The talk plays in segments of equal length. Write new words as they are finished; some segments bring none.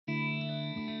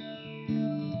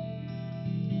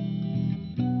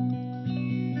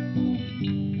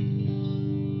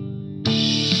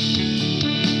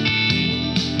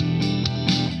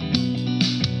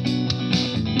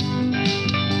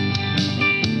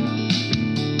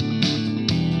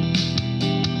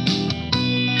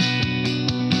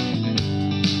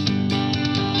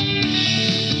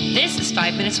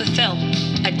5 Minutes with Phil,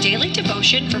 a daily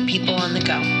devotion for people on the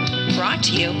go. Brought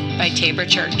to you by Tabor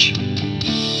Church.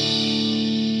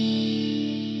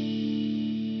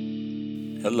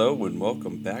 Hello and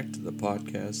welcome back to the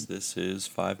podcast. This is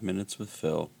 5 Minutes with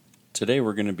Phil. Today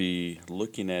we're going to be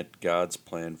looking at God's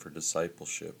plan for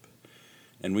discipleship.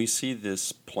 And we see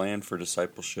this plan for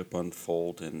discipleship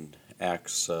unfold in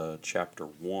Acts chapter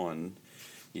 1.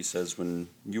 He says, "When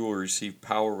you will receive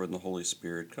power when the Holy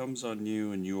Spirit comes on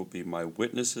you, and you will be my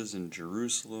witnesses in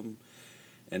Jerusalem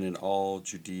and in all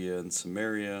Judea and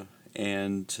Samaria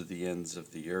and to the ends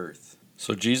of the earth."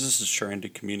 So Jesus is trying to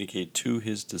communicate to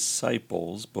his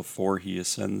disciples before he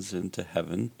ascends into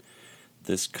heaven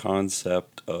this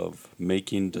concept of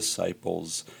making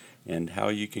disciples and how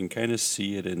you can kind of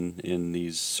see it in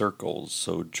these circles.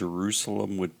 So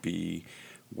Jerusalem would be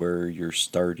where you're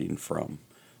starting from.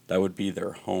 That would be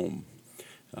their home.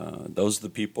 Those are the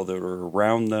people that are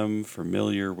around them,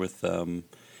 familiar with them,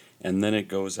 and then it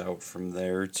goes out from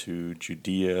there to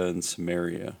Judea and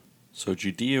Samaria. So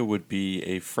Judea would be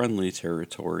a friendly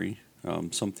territory,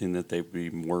 something that they'd be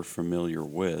more familiar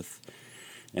with.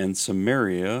 And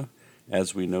Samaria,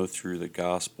 as we know through the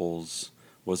Gospels,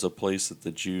 was a place that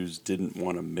the Jews didn't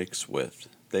want to mix with.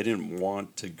 They didn't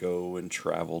want to go and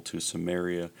travel to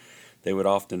Samaria. They would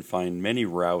often find many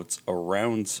routes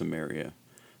around Samaria.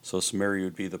 So Samaria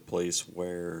would be the place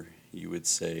where you would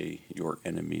say your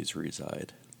enemies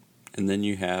reside. And then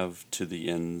you have to the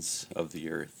ends of the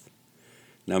earth.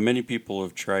 Now many people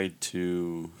have tried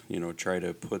to, try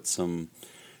to put some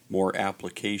more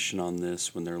application on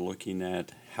this when they're looking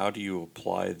at how do you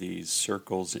apply these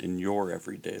circles in your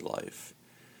everyday life.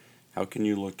 How can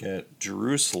you look at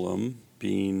Jerusalem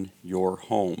being your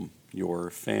home,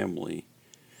 your family?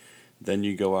 Then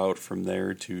you go out from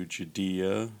there to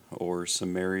Judea or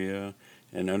Samaria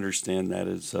and understand that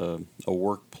is a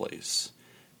workplace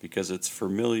because it's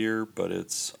familiar, but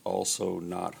it's also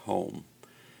not home.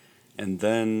 And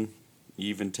then you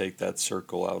even take that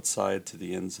circle outside to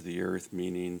the ends of the earth,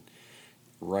 meaning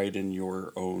right in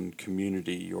your own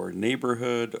community, your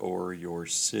neighborhood, or your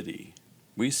city.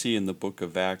 We see in the book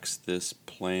of Acts this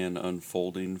plan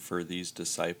unfolding for these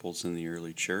disciples in the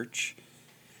early church.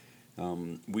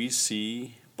 We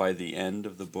see by the end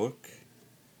of the book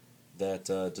that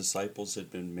disciples had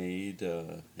been made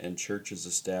and churches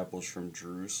established from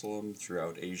Jerusalem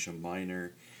throughout Asia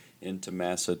Minor into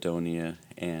Macedonia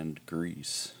and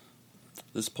Greece.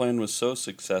 This plan was so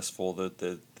successful that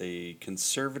they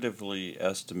conservatively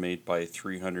estimate by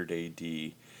 300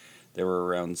 AD there were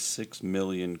around 6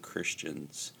 million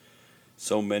Christians.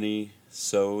 So many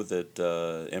so that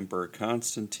Emperor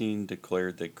Constantine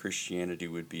declared that Christianity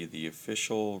would be the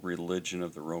official religion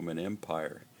of the Roman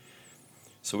Empire.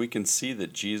 So we can see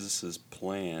that Jesus'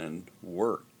 plan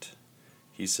worked.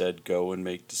 He said, go and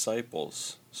make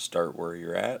disciples. Start where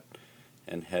you're at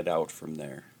and head out from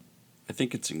there. I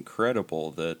think it's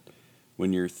incredible that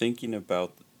when you're thinking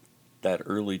about that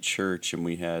early church and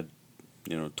we had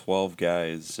 12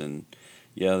 guys, and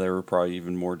there were probably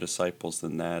even more disciples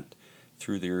than that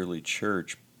through the early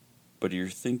church, but you're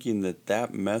thinking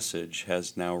that message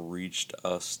has now reached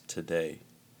us today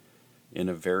in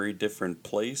a very different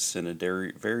place, in a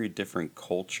very, very different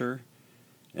culture,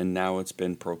 and now it's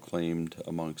been proclaimed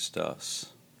amongst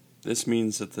us. This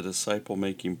means that the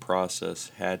disciple-making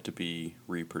process had to be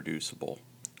reproducible.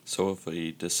 So if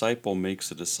a disciple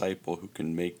makes a disciple who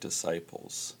can make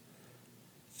disciples,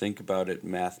 think about it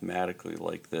mathematically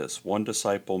like this. One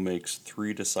disciple makes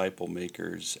 3 disciple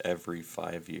makers every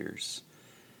 5 years.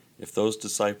 If those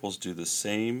disciples do the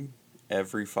same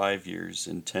every 5 years,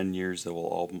 in 10 years there will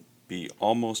all be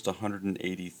almost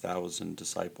 180,000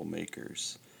 disciple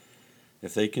makers.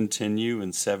 If they continue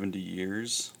in 70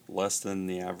 years, less than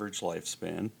the average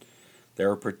lifespan, there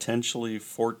are potentially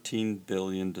 14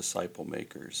 billion disciple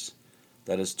makers.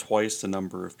 That is twice the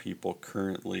number of people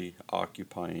currently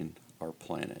occupying our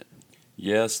planet.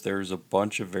 Yes, there's a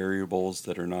bunch of variables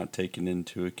that are not taken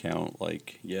into account,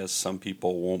 like, yes, some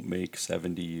people won't make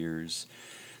 70 years.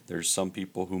 There's some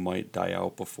people who might die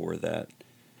out before that.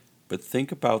 But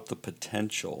think about the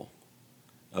potential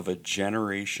of a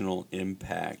generational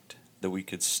impact that we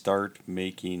could start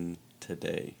making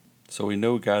today. So we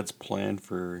know God's plan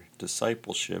for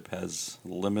discipleship has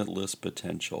limitless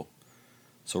potential.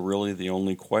 So really the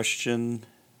only question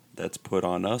that's put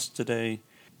on us today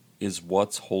is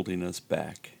what's holding us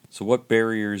back. So what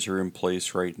barriers are in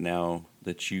place right now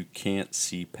that you can't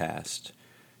see past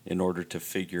in order to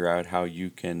figure out how you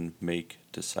can make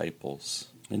disciples?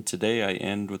 And today I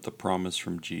end with the promise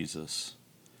from Jesus.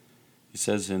 He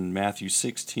says in Matthew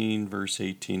 16, verse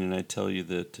 18, "And I tell you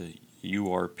that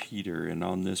You are Peter, and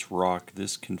on this rock,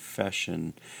 this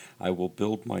confession, I will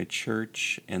build my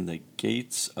church, and the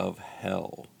gates of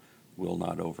hell will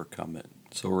not overcome it.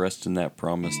 So rest in that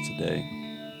promise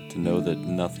today, to know that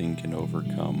nothing can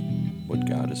overcome what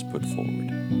God has put forward.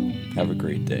 Have a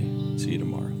great day. See you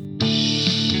tomorrow.